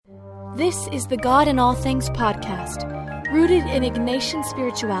This is the God in All Things podcast, rooted in Ignatian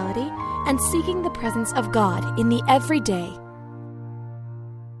spirituality and seeking the presence of God in the everyday.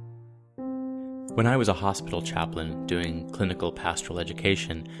 When I was a hospital chaplain doing clinical pastoral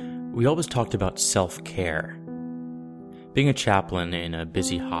education, we always talked about self-care. Being a chaplain in a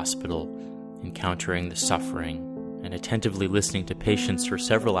busy hospital, encountering the suffering, and attentively listening to patients for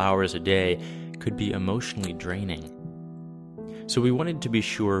several hours a day could be emotionally draining. So we wanted to be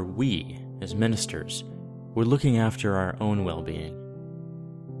sure we, as ministers, were looking after our own well-being.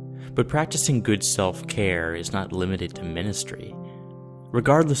 But practicing good self-care is not limited to ministry.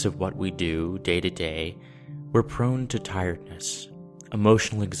 Regardless of what we do day to day, we're prone to tiredness,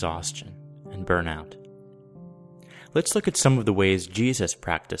 emotional exhaustion, and burnout. Let's look at some of the ways Jesus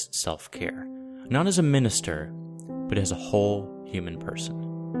practiced self-care, not as a minister, but as a whole human person.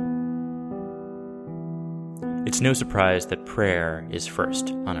 It's no surprise that prayer is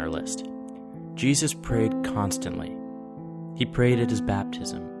first on our list. Jesus prayed constantly. He prayed at his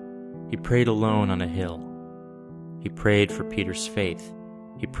baptism. He prayed alone on a hill. He prayed for Peter's faith.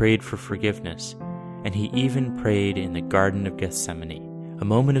 He prayed for forgiveness. And he even prayed in the Garden of Gethsemane, a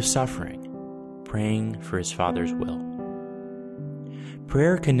moment of suffering, praying for his Father's will.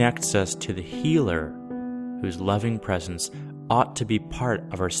 Prayer connects us to the healer whose loving presence ought to be part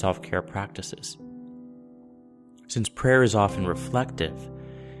of our self-care practices. Since prayer is often reflective,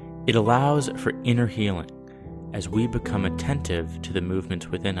 it allows for inner healing as we become attentive to the movements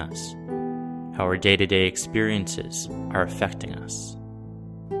within us, how our day-to-day experiences are affecting us.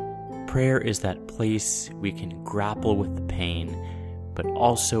 Prayer is that place we can grapple with the pain, but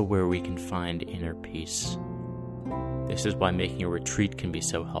also where we can find inner peace. This is why making a retreat can be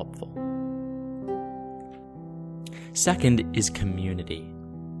so helpful. Second is community.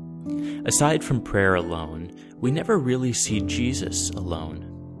 Aside from prayer alone, we never really see Jesus alone.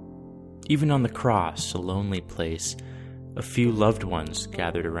 Even on the cross, a lonely place, a few loved ones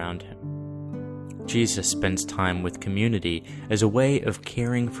gathered around him. Jesus spends time with community as a way of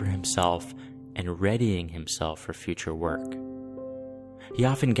caring for himself and readying himself for future work. He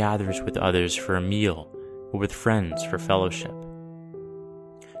often gathers with others for a meal or with friends for fellowship.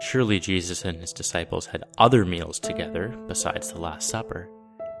 Surely Jesus and his disciples had other meals together besides the Last Supper.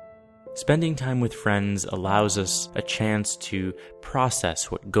 Spending time with friends allows us a chance to process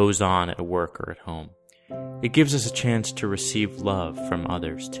what goes on at work or at home. It gives us a chance to receive love from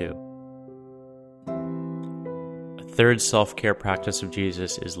others too. A third self-care practice of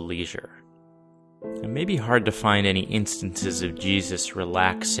Jesus is leisure. It may be hard to find any instances of Jesus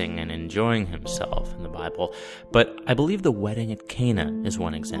relaxing and enjoying himself in the Bible, but I believe the wedding at Cana is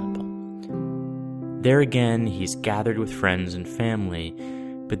one example. There again, he's gathered with friends and family,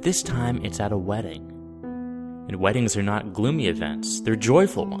 but this time it's at a wedding. And weddings are not gloomy events, they're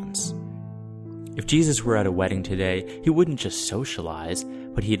joyful ones. If Jesus were at a wedding today, he wouldn't just socialize,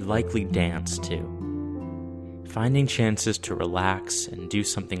 but he'd likely dance too. Finding chances to relax and do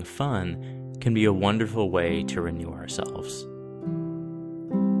something fun can be a wonderful way to renew ourselves.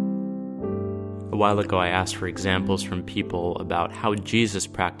 A while ago I asked for examples from people about how Jesus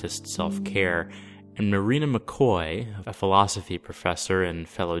practiced self-care, and Marina McCoy, a philosophy professor and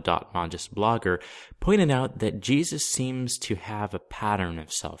fellow .Magis blogger, pointed out that Jesus seems to have a pattern of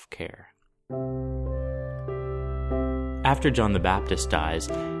self-care. After John the Baptist dies,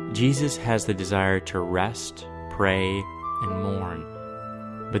 Jesus has the desire to rest, pray, and mourn.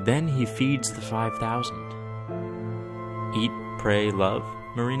 But then he feeds the 5,000. Eat, pray, love,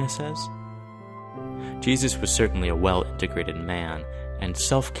 Marina says. Jesus was certainly a well-integrated man, and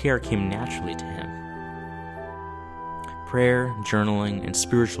self-care came naturally to him. Prayer, journaling, and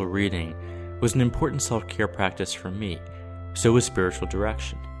spiritual reading was an important self-care practice for me. So was spiritual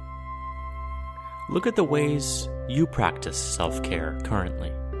direction. Look at the ways you practice self-care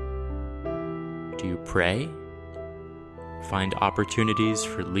currently. Do you pray? Find opportunities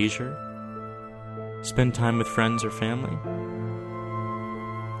for leisure? Spend time with friends or family?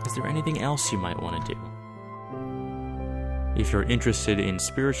 Is there anything else you might want to do? If you're interested in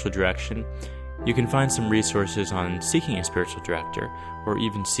spiritual direction, you can find some resources on seeking a spiritual director or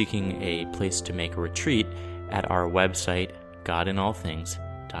even seeking a place to make a retreat at our website,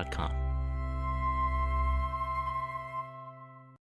 godinallthings.com.